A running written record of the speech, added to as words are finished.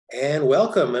And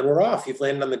welcome, and we're off. You've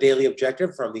landed on the Daily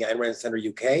Objective from the Ayn Rand Center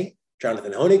UK.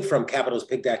 Jonathan Hoenig from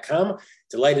capitalispig.com.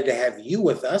 Delighted to have you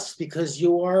with us because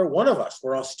you are one of us.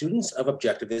 We're all students of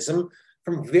objectivism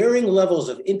from varying levels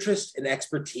of interest and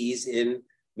expertise in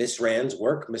Miss Rand's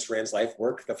work, Miss Rand's life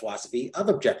work, the philosophy of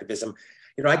objectivism.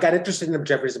 You know, I got interested in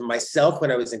objectivism myself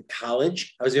when I was in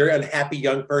college. I was a very unhappy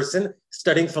young person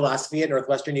studying philosophy at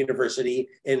Northwestern University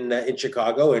in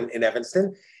Chicago and in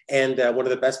Evanston, and one of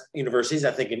the best universities,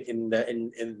 I think, in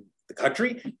the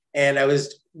country. And I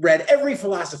read every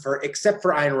philosopher except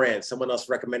for Ayn Rand. Someone else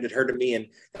recommended her to me, and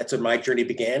that's when my journey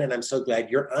began. And I'm so glad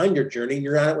you're on your journey and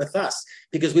you're on it with us,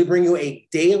 because we bring you a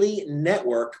daily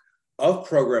network of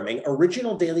programming,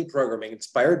 original daily programming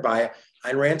inspired by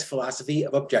Ayn Rand's philosophy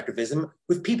of objectivism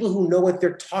with people who know what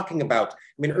they're talking about. I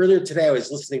mean, earlier today, I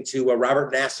was listening to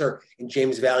Robert Nasser and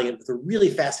James Valiant with a really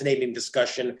fascinating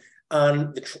discussion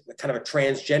on the kind of a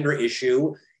transgender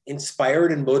issue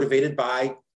inspired and motivated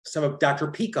by some of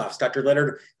Dr.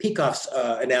 Leonard Peikoff's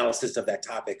analysis of that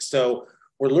topic. So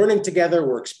we're learning together,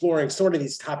 we're exploring sort of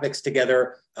these topics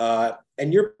together,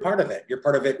 and you're part of it. You're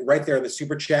part of it right there in the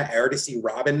super chat. I already see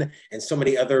Robin and so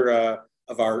many other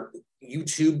of our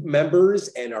YouTube members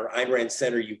and our Ayn Rand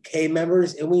Center UK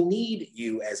members, and we need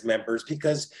you as members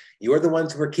because you're the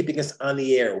ones who are keeping us on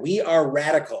the air. We are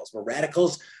radicals. We're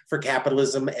radicals for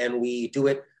capitalism, and we do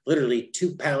it literally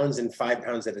 2 pounds and 5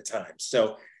 pounds at a time.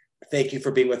 So thank you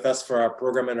for being with us for our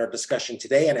program and our discussion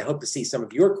today, and I hope to see some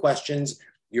of your questions,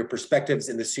 your perspectives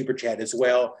in the super chat as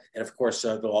well. And of course,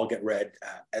 they'll all get read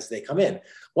as they come in.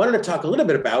 Wanted to talk a little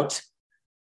bit about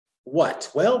what?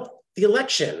 Well, the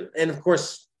election. And of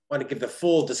course, want to give the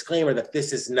full disclaimer that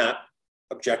this is not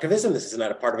objectivism. This is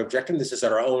not a part of objectivism. This is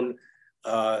our own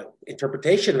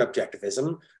interpretation of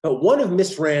objectivism. But one of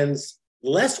Miss Rand's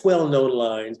less well-known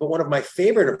lines, but one of my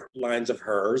favorite lines of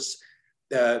hers,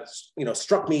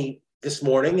 struck me this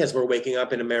morning as we're waking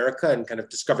up in America and kind of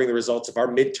discovering the results of our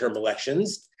midterm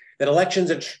elections, that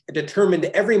elections are determined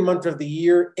every month of the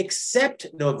year except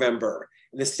November.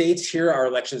 In the States here, our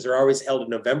elections are always held in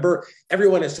November.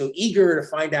 Everyone is so eager to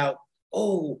find out,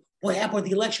 oh, what happened with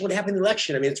the election? What happened in the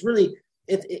election? I mean, it's really,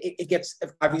 it gets,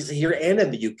 obviously here and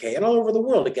in the UK and all over the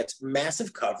world, it gets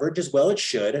massive coverage, as well it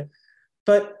should.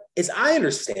 But as I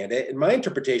understand it, and my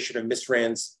interpretation of Miss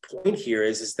Rand's point here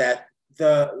is that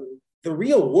the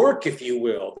real work, if you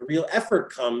will, the real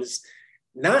effort comes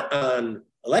not on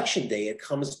election day. It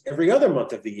comes every other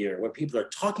month of the year when people are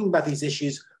talking about these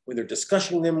issues, when they're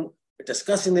discussing them,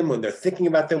 when they're thinking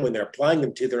about them, when they're applying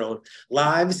them to their own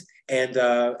lives. And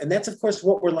that's, of course,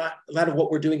 what a lot of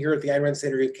what we're doing here at the Ayn Rand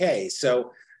Center UK.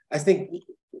 So I think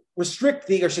restrict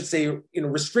the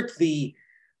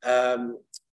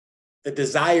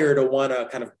desire to want to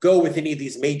kind of go with any of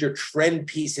these major trend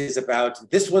pieces about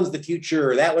this one's the future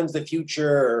or that one's the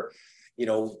future, or,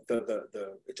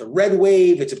 it's a red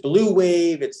wave, it's a blue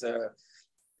wave, it's a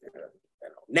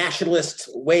nationalist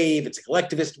wave, it's a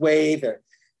collectivist wave.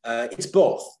 It's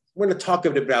both. We're going to talk a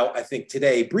bit about, I think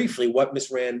today, briefly, what Miss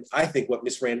Rand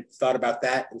thought about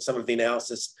that and some of the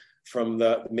analysis from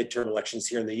the midterm elections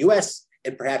here in the US,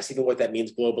 and perhaps even what that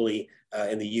means globally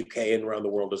in the UK and around the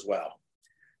world as well.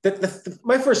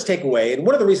 My first takeaway, and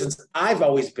one of the reasons I've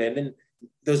always been, and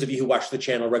those of you who watch the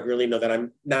channel regularly know that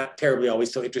I'm not terribly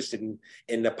always so interested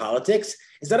in politics,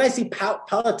 is that I see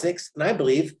politics, and I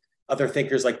believe other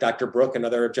thinkers like Dr. Brooke and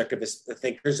other objectivist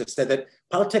thinkers have said that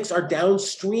politics are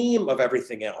downstream of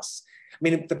everything else. I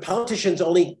mean, the politicians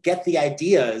only get the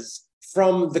ideas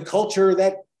from the culture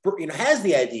that has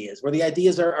the ideas, where the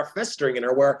ideas are festering and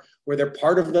are where they're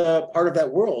part of that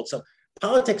world. So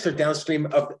politics are downstream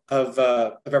of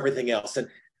everything else. And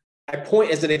I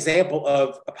point as an example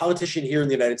of a politician here in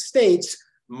the United States,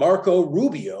 Marco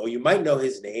Rubio. You might know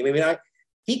his name. I mean,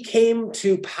 he came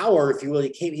to power, if you will.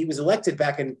 He was elected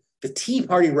back in the Tea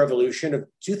Party Revolution of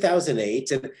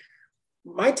 2008. And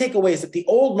my takeaway is that the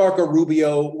old Marco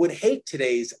Rubio would hate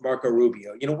today's Marco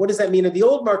Rubio. What does that mean? And the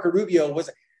old Marco Rubio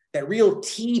was that real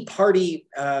Tea Party,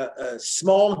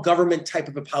 small government type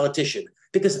of a politician,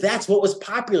 because that's what was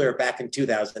popular back in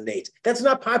 2008. That's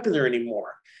not popular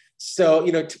anymore. So,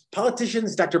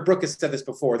 politicians, Dr. Brooke has said this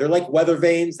before, they're like weather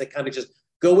vanes. They kind of just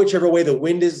go whichever way the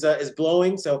wind is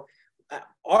blowing. So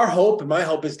our hope, and my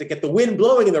hope, is to get the wind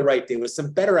blowing in the right day with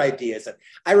some better ideas. And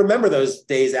I remember those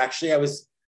days, actually. I was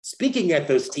speaking at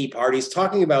those tea parties,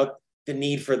 talking about the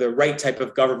need for the right type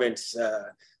of government,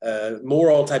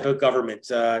 moral type of government.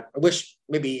 I wish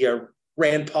maybe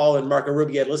Rand Paul and Marco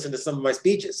Rubio had listened to some of my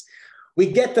speeches. We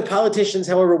get the politicians,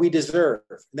 however, we deserve.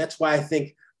 And that's why I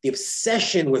think the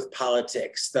obsession with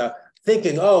politics, the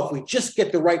thinking, oh, if we just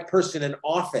get the right person in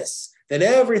office, then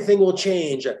everything will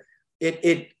change.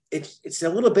 It it's a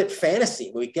little bit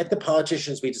fantasy. We get the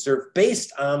politicians we deserve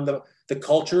based on the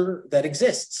culture that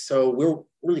exists. So we're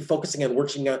really focusing on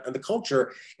working on the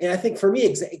culture. And I think for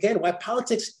me, again, why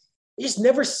politics, it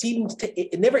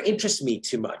never interests me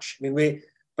too much. I mean,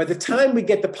 by the time we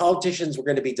get the politicians we're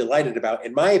going to be delighted about,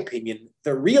 in my opinion,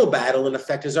 the real battle, in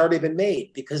effect, has already been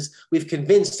made because we've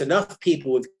convinced enough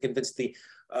people, we've convinced the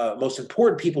most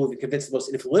important people, we've convinced the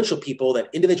most influential people that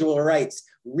individual rights,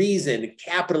 reason,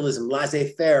 capitalism,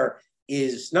 laissez-faire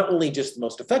is not only just the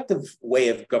most effective way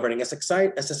of governing a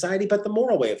society, but the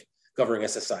moral way of governing a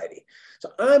society.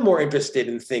 So I'm more interested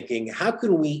in thinking, how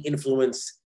can we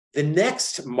influence the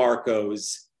next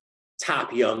Marco's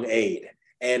top young aide?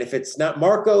 And if it's not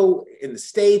Marco in the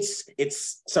States,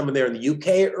 it's someone there in the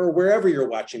UK or wherever you're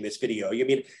watching this video. I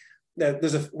mean,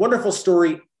 there's a wonderful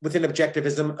story within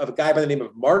objectivism of a guy by the name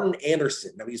of Martin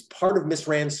Anderson. Now, he's part of Miss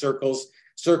Rand's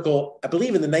circle, I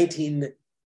believe in the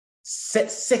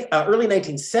early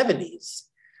 1970s.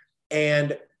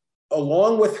 And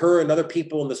along with her and other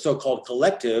people in the so-called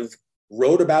collective,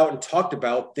 wrote about and talked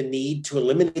about the need to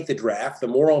eliminate the draft, the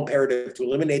moral imperative to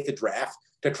eliminate the draft,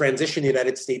 to transition the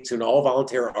United States to an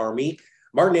all-volunteer army.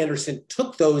 Martin Anderson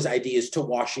took those ideas to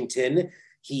Washington.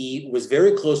 He was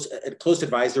a close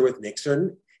advisor with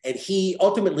Nixon, and he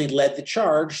ultimately led the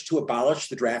charge to abolish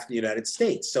the draft in the United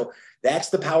States. So that's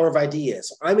the power of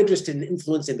ideas. I'm interested in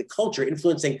influencing the culture,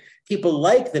 influencing people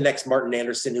like the next Martin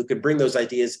Anderson who can bring those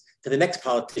ideas to the next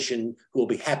politician who will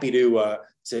be happy to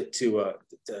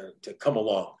come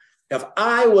along. Now, if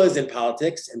I was in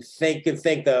politics and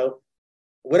think though,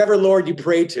 whatever Lord you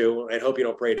pray to, I hope you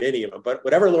don't pray to any of them, but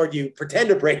whatever Lord you pretend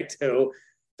to pray to,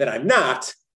 that I'm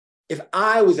not, if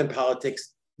I was in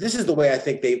politics, this is the way I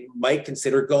think they might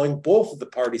consider going both of the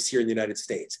parties here in the United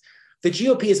States. The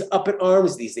GOP is up in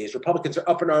arms these days. Republicans are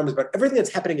up in arms about everything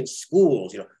that's happening in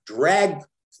schools, drag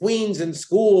queens in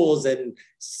schools and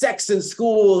sex in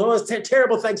schools, all those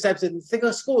terrible things happening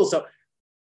in schools. So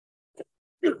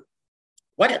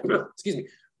why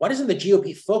doesn't the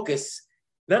GOP focus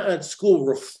not on school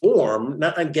reform,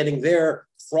 not on getting their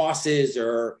crosses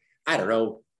or, I don't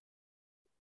know,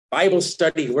 Bible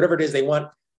study, whatever it is they want?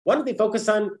 Why don't they focus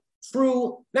on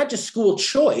true, not just school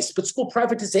choice, but school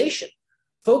privatization?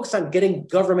 Focus on getting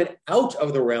government out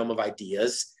of the realm of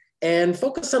ideas and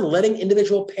focus on letting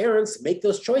individual parents make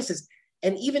those choices.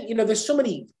 And even, there's so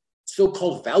many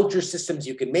so-called voucher systems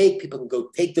you can make. People can go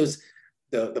take those,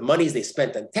 the monies they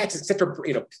spent on taxes, et cetera,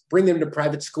 bring them to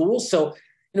private schools. So,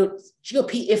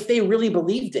 GOP, if they really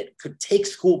believed it, could take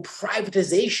school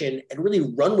privatization and really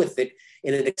run with it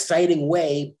in an exciting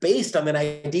way based on an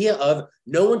idea of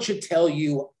no one should tell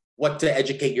you what to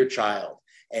educate your child.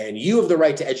 And you have the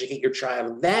right to educate your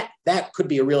child. That could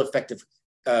be a real effective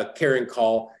carrying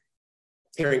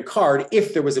card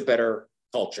if there was a better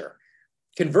culture.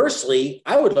 Conversely,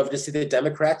 I would love to see the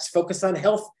Democrats focus on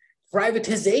health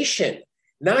privatization,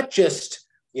 not just,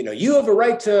 you have a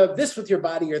right to this with your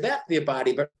body or that with your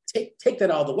body, but take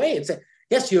that all the way and say,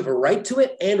 yes, you have a right to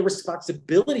it and a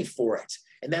responsibility for it.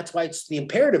 And that's why the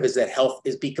imperative is that health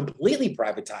be completely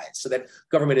privatized so that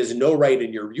government has no right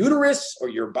in your uterus or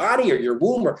your body or your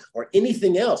womb or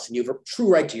anything else. And you have a true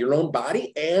right to your own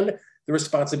body and the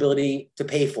responsibility to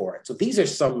pay for it. So these are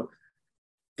some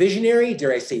visionary,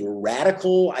 dare I say,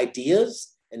 radical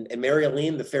ideas. And Mary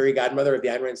Elaine, the fairy godmother of the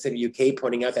Ayn Rand Center UK,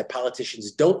 pointing out that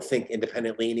politicians don't think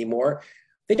independently anymore.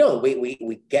 They don't.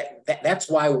 We get that. That's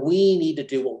why we need to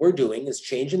do what we're doing is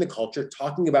changing the culture,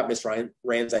 talking about Miss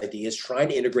Rand's ideas, trying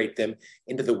to integrate them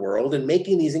into the world and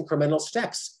making these incremental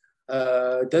steps.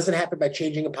 It doesn't happen by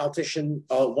changing a politician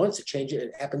all at once.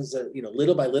 It happens,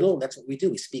 little by little. And that's what we do.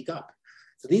 We speak up.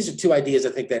 So these are two ideas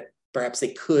I think that perhaps they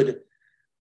could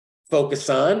focus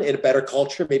on in a better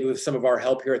culture, maybe with some of our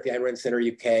help here at the Ayn Rand Center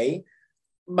UK.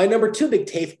 My number two big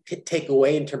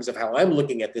takeaway in terms of how I'm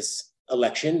looking at this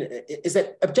election is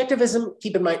that objectivism,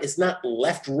 keep in mind, is not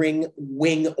left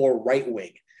wing or right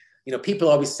wing. People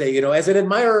always say, as an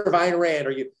admirer of Ayn Rand,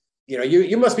 or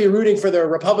you must be rooting for the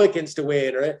Republicans to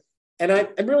win, and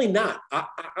I'm really not.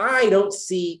 I don't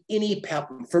see any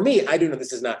for me, I do know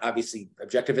this is not obviously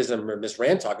objectivism or Miss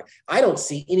Rand talking. I don't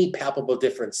see any palpable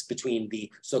difference between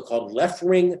the so-called left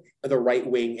wing and the right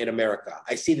wing in America.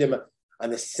 I see them on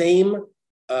the same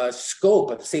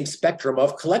scope, of the same spectrum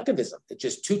of collectivism. It's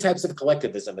just two types of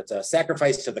collectivism. It's a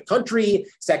sacrifice to the country,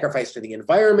 sacrifice to the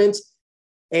environment,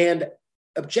 and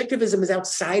objectivism is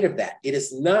outside of that. It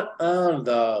is not on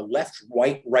the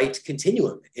left-right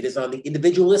continuum. It is on the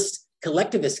individualist,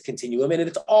 collectivist continuum, and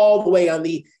it's all the way on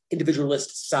the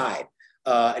individualist side.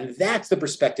 And that's the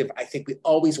perspective I think we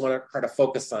always want to try to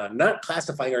focus on, not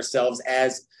classifying ourselves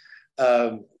as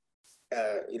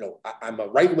I'm a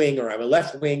right wing or I'm a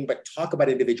left wing, but talk about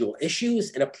individual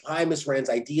issues and apply Ms. Rand's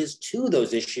ideas to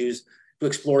those issues to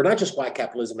explore not just why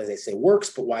capitalism, as they say, works,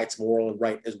 but why it's moral and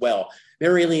right as well.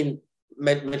 Mary Eileen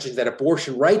mentioned that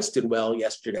abortion rights did well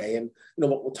yesterday, and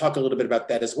we'll talk a little bit about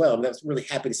that as well. And I was really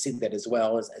happy to see that as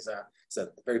well as a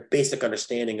very basic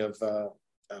understanding of the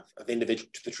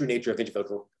true nature of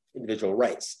individual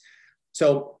rights.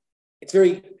 So it's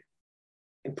very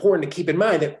important to keep in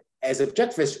mind that as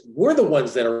objectivists, we're the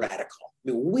ones that are radical.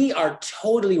 I mean, we are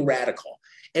totally radical,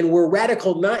 and we're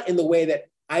radical not in the way that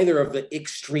either of the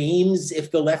extremes, if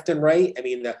the left and right. I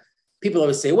mean, the people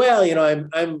always say, well, I'm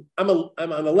on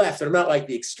the left, and I'm not like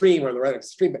the extreme or the right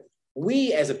extreme. But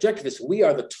we, as objectivists, we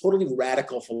are the totally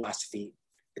radical philosophy,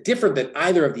 different than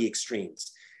either of the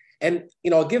extremes. And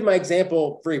I'll give my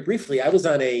example very briefly. I was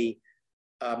on a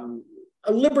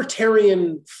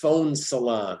libertarian phone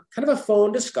salon, kind of a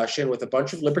phone discussion with a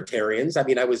bunch of libertarians. I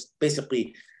mean, I was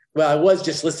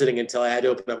just listening until I had to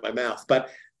open up my mouth.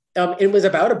 But it was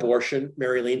about abortion,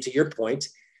 Mary Eileen, to your point.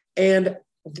 And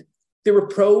there were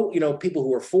people who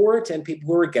were for it and people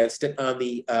who were against it on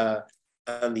the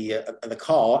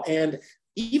call. And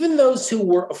even those who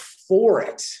were for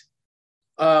it,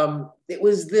 it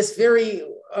was this very,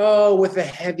 with a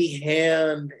heavy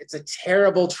hand. It's a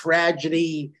terrible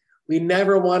tragedy. We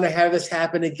never want to have this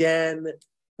happen again.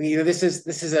 We have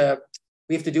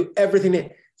to do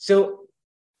everything. So,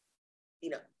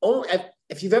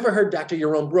 if you've ever heard Dr.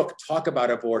 Yaron Brook talk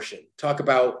about abortion, I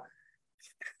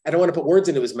don't want to put words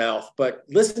into his mouth, but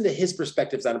listen to his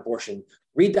perspectives on abortion.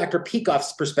 Read Dr.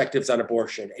 Peikoff's perspectives on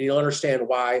abortion, and you'll understand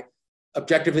why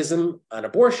objectivism on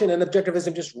abortion and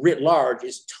objectivism just writ large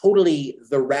is totally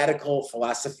the radical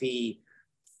philosophy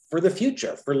for the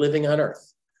future, for living on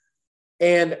Earth.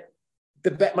 And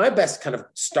my best kind of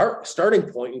starting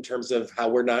point in terms of how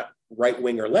we're not right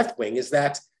wing or left wing is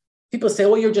that people say,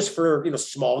 well, you're just for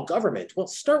small government. Well,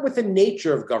 start with the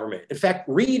nature of government. In fact,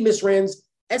 read Ms. Rand's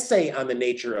essay on the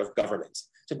nature of government.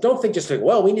 So don't think just like,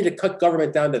 well, we need to cut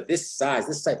government down to this size,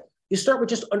 this size. You start with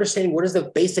just understanding what is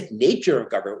the basic nature of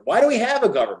government. Why do we have a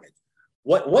government?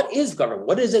 What is government?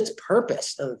 What is its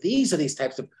purpose? Now, these are these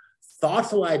types of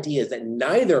thoughtful ideas that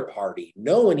neither party,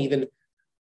 no one even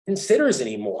considers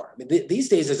anymore. I mean, these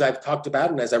days, as I've talked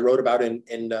about and as I wrote about in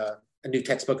a new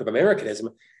textbook of Americanism,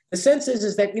 the sense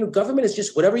is that government is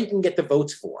just whatever you can get the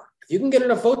votes for. If you can get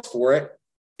enough votes for it,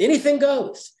 anything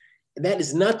goes. And that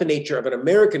is not the nature of an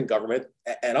American government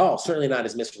at all, certainly not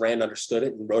as Ms. Rand understood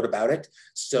it and wrote about it.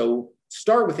 So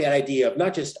start with that idea of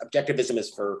not just objectivism is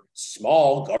for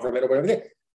small government or whatever,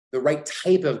 the right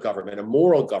type of government, a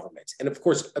moral government. And of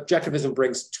course, objectivism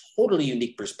brings totally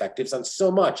unique perspectives on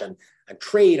so much, on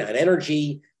trade, on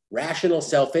energy, rational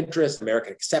self-interest,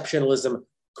 American exceptionalism,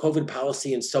 COVID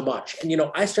policy, and so much. And,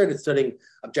 I started studying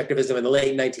objectivism in the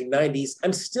late 1990s.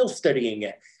 I'm still studying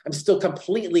it. I'm still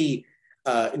completely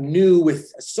new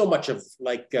with so much of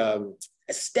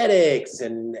aesthetics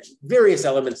and various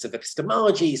elements of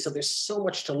epistemology. So there's so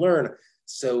much to learn.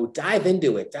 So dive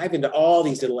into it, dive into all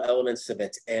these little elements of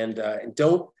it, and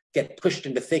don't get pushed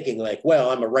into thinking like, well,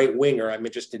 I'm a right winger, I'm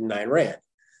interested in Ayn Rand.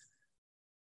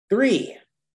 3,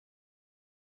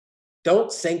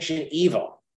 don't sanction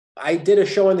evil. I did a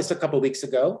show on this a couple of weeks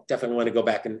ago. Definitely want to go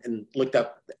back and look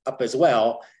up as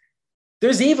well.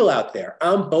 There's evil out there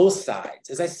on both sides.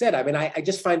 As I said, I mean, I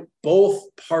just find both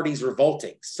parties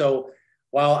revolting. So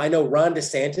while I know Ron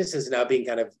DeSantis is now being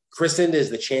kind of christened as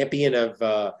the champion of,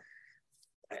 I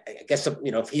guess,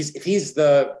 if he's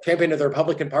the champion of the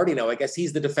Republican Party now, I guess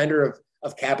he's the defender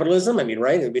of capitalism. I mean,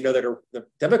 right? And we know that the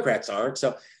Democrats aren't.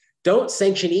 So don't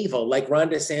sanction evil like Ron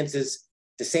DeSantis's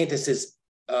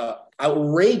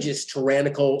outrageous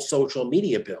tyrannical social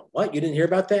media bill. What? You didn't hear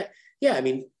about that? Yeah, I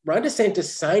mean, Ron DeSantis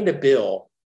signed a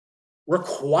bill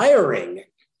requiring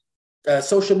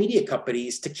social media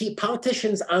companies to keep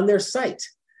politicians on their site.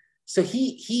 So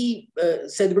he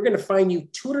said, we're going to fine you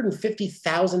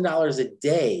 $250,000 a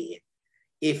day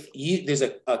if there's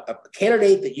a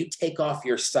candidate that you take off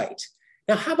your site.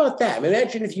 Now, how about that? I mean,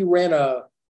 imagine if you ran a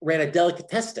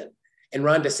delicatessen and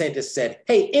Ron DeSantis said,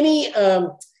 hey,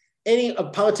 any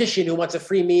politician who wants a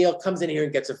free meal comes in here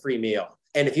and gets a free meal.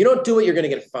 And if you don't do it, you're going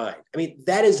to get fined. I mean,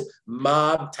 that is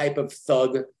mob type of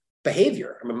thug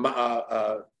behavior. I mean,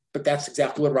 but that's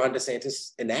exactly what Ron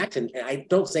DeSantis enacted. And I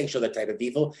don't sanction that type of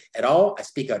evil at all. I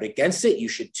speak out against it. You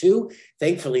should too.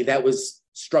 Thankfully, that was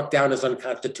struck down as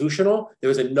unconstitutional. There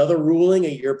was another ruling a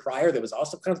year prior that was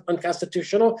also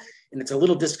unconstitutional. And it's a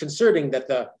little disconcerting that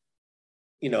the,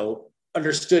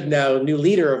 understood now new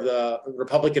leader of the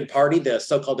Republican Party, the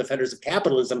so-called defenders of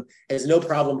capitalism, has no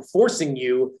problem forcing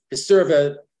you to serve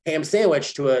a ham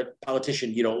sandwich to a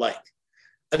politician you don't like.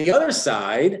 On the other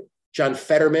side, John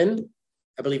Fetterman,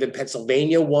 I believe in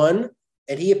Pennsylvania, won,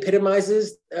 and he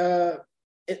epitomizes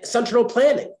central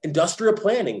planning, industrial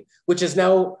planning, which is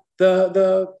now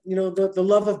the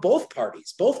love of both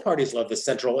parties. Both parties love the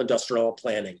central industrial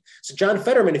planning. So John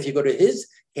Fetterman, if you go to his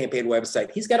campaign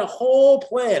website, he's got a whole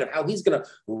plan of how he's going to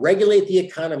regulate the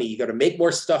economy. You got to make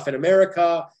more stuff in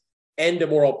America, end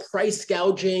immoral price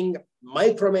gouging,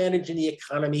 micromanaging the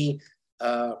economy,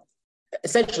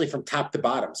 essentially from top to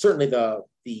bottom. Certainly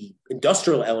the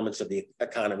industrial elements of the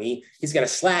economy. He's going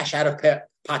to slash out of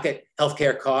pocket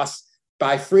healthcare costs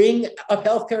by freeing up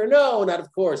healthcare. No, not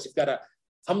of course. You've got to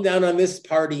come down on this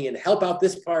party and help out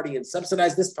this party and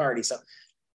subsidize this party. So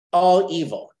all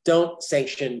evil. Don't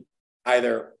sanction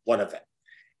either one of them.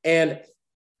 And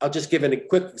I'll just give a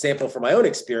quick example from my own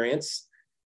experience.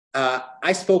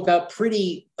 I spoke out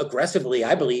pretty aggressively,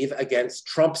 I believe, against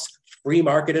Trump's free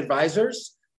market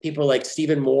advisors, people like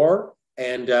Stephen Moore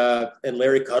and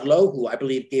Larry Kudlow, who I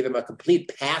believe gave him a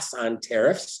complete pass on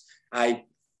tariffs. I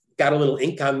got a little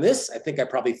ink on this. I think I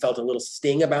probably felt a little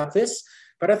sting about this,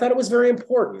 but I thought it was very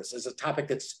important. This is a topic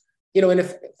that's, and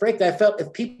if frankly, I felt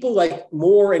if people like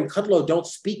Moore and Kudlow don't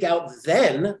speak out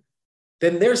then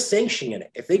they're sanctioning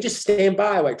it. If they just stand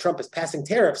by while Trump is passing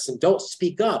tariffs and don't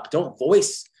speak up, don't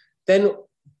voice, then,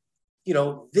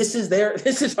 this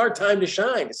is our time to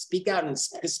shine, to speak out and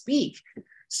to speak.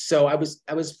 So I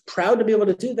was proud to be able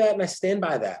to do that, and I stand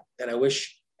by that. And I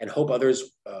wish and hope others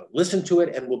listen to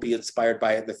it and will be inspired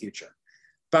by it in the future.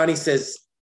 Bonnie says,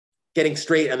 getting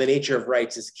straight on the nature of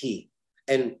rights is key.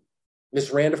 And Ms.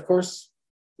 Rand, of course,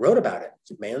 wrote about it,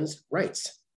 man's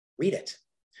rights. Read it.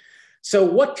 So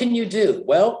what can you do?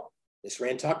 Well, Ms.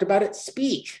 Rand talked about it.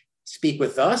 Speak. Speak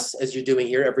with us, as you're doing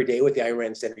here every day with the Ayn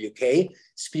Rand Center UK.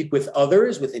 Speak with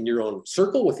others within your own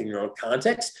circle, within your own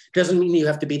context. Doesn't mean you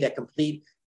have to be that complete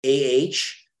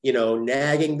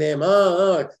nagging them,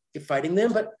 fighting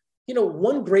them. But,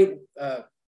 one great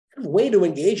way to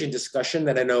engage in discussion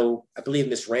that I believe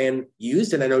Ms. Rand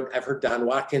used, and I know I've heard Don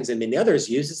Watkins and many others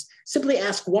use, is simply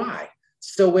ask why.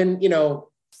 So when,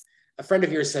 a friend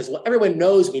of yours says, well, everyone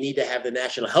knows we need to have the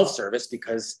National Health Service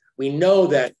because we know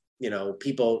that,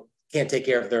 people can't take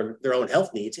care of their own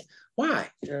health needs. Why?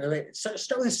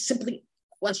 Start with simply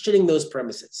questioning those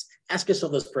premises. Ask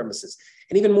yourself those premises.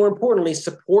 And even more importantly,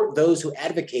 support those who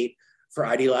advocate for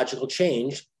ideological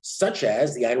change, such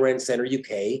as the Ayn Rand Center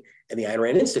UK and the Ayn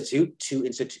Rand Institute,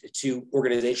 two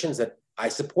organizations that I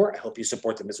support. I hope you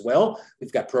support them as well.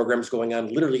 We've got programs going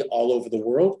on literally all over the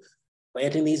world,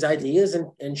 planting these ideas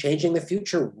and changing the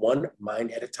future one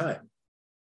mind at a time.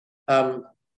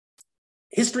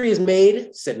 History is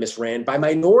made, said Ms. Rand, by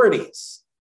minorities,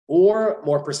 or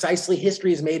more precisely,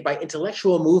 history is made by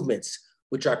intellectual movements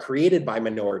which are created by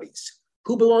minorities.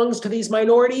 Who belongs to these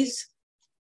minorities?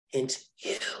 Hint,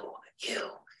 you.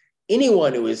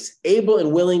 Anyone who is able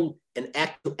and willing and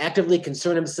actively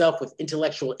concern himself with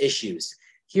intellectual issues.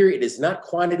 Here it is not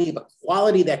quantity, but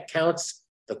quality that counts,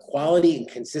 the quality and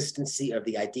consistency of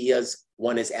the ideas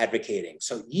one is advocating.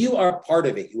 So you are part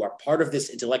of it. You are part of this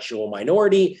intellectual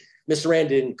minority. Ms. Rand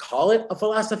didn't call it a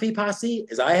philosophy posse,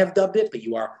 as I have dubbed it, but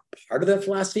you are part of the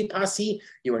philosophy posse.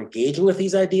 You are engaging with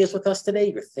these ideas with us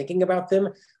today. You're thinking about them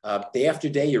day after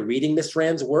day. You're reading Ms.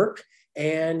 Rand's work,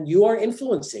 and you are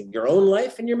influencing your own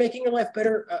life, and you're making your life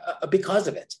better because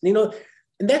of it. And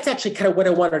that's actually kind of what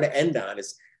I wanted to end on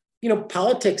is,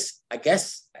 politics, I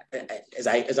guess, as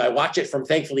I watch it from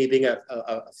thankfully being a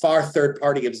far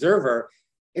third-party observer,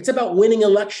 it's about winning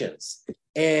elections.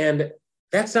 And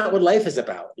that's not what life is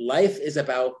about. Life is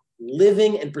about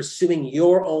living and pursuing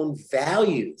your own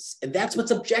values. And that's what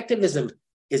subjectivism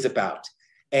is about.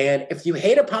 And if you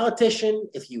hate a politician,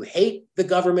 if you hate the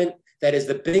government, that is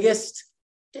the biggest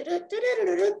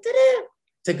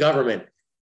to government.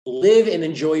 Live and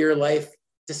enjoy your life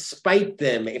despite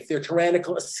them. If they're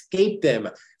tyrannical, escape them.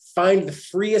 Find the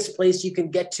freest place you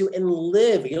can get to and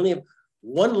live. You only have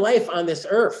one life on this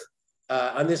earth,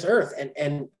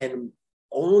 and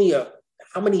only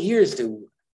how many years to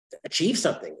achieve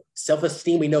something.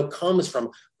 Self-esteem, we know, comes from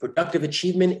productive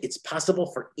achievement. It's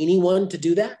possible for anyone to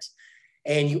do that.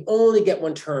 And you only get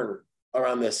one turn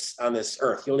around this on this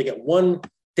earth. You only get one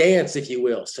dance, if you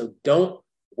will. So don't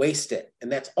waste it. And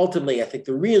that's ultimately, I think,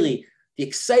 the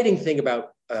exciting thing about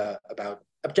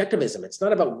objectivism. It's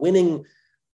not about winning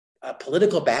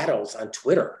political battles on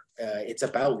Twitter. It's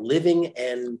about living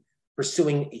and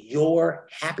pursuing your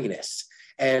happiness.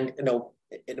 And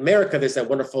in America, there's that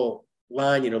wonderful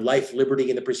line, life, liberty,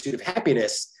 and the pursuit of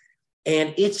happiness.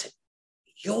 And it's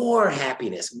your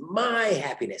happiness, my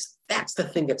happiness. That's the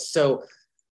thing that's so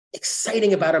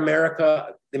exciting about America,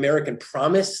 the American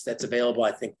promise that's available,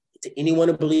 I think, to anyone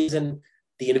who believes in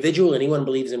the individual, anyone who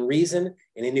believes in reason,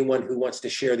 and anyone who wants to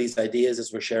share these ideas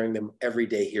as we're sharing them every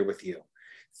day here with you.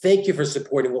 Thank you for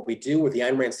supporting what we do with the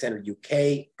Ayn Rand Center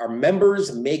UK. Our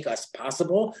members make us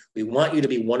possible. We want you to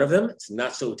be one of them. It's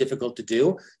not so difficult to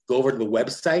do. Go over to the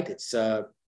website. It's we're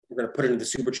going to put it in the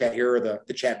super chat here or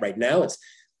the chat right now. I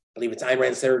believe it's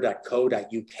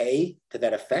aynrandcenter.co.uk to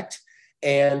that effect.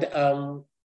 And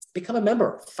become a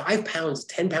member. £5,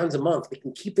 £10 a month. We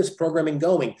can keep this programming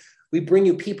going. We bring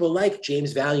you people like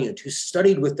James Valiant, who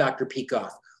studied with Dr.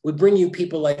 Peikoff. We bring you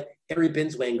people like Harry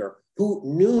Binswanger, who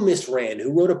knew Miss Rand,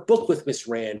 who wrote a book with Miss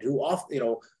Rand, who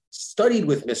studied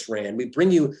with Miss Rand. We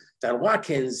bring you Don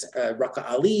Watkins, Raka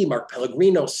Ali, Mark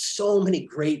Pellegrino, so many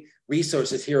great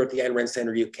resources here at the Ayn Rand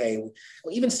Center UK.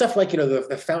 Even stuff like,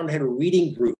 the Fountainhead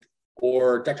Reading Group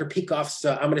or Dr. Peikoff's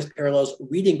Ominous Parallels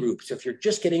reading group. So if you're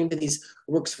just getting into these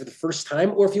works for the first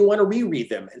time, or if you want to reread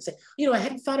them and say, I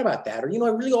hadn't thought about that, or, I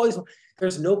really always,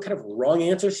 there's no kind of wrong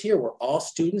answers here. We're all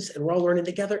students and we're all learning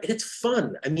together, and it's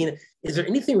fun. I mean, is there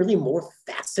anything really more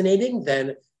fascinating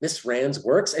than Miss Rand's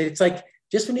works? And it's like,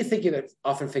 just when you think you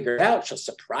often figure it out, she'll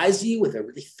surprise you with a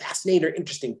really fascinating or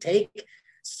interesting take.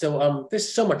 So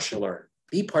there's so much to learn.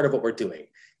 Be part of what we're doing.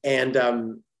 And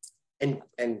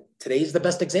today's the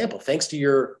best example. Thanks to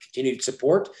your continued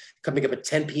support. Coming up at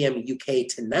 10 p.m. UK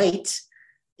tonight,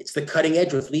 it's The Cutting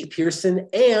Edge with Lee Pearson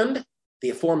and the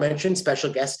aforementioned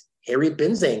special guest, Harry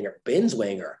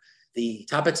Binswanger. The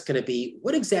topic's going to be,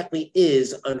 what exactly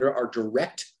is under our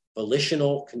direct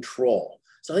volitional control?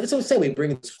 So like I was saying, we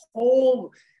bring this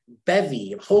whole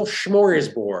bevy, whole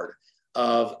smorgasbord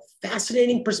of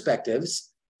fascinating perspectives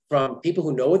from people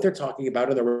who know what they're talking about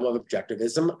in the realm of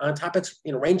objectivism on topics,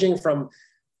 ranging from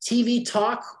TV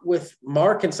talk with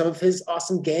Mark and some of his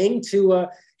awesome gang to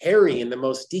Harry and the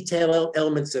most detailed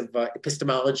elements of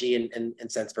epistemology and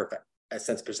sense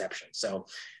perception. So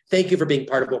thank you for being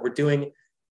part of what we're doing.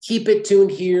 Keep it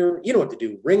tuned here. You know what to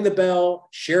do. Ring the bell,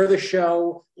 share the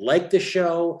show, like the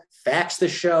show, fax the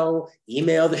show,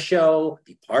 email the show,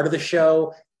 be part of the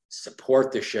show.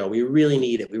 Support the show. We really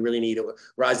need it. We really need it.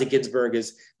 Razi Ginsburg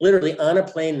is literally on a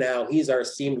plane now. He's our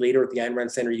esteemed leader at the Ayn Rand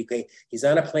Center UK. He's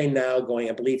on a plane now going,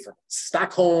 I believe, from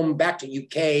Stockholm back to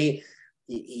UK.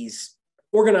 He's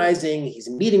organizing. He's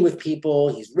meeting with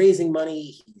people. He's raising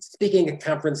money. He's speaking at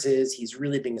conferences. He's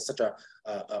really being such a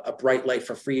bright light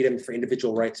for freedom, for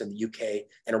individual rights in the UK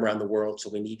and around the world. So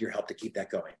we need your help to keep that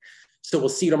going. So we'll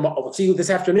see you tomorrow. We'll see you this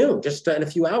afternoon, just in a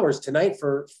few hours tonight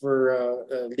for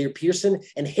Lee Pearson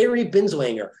and Harry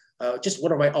Binswanger. Just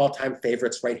one of my all-time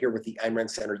favorites right here with the Ayn Rand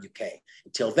Center UK.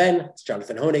 Until then, it's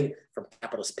Jonathan Hoenig from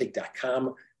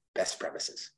capitalispig.com. Best premises.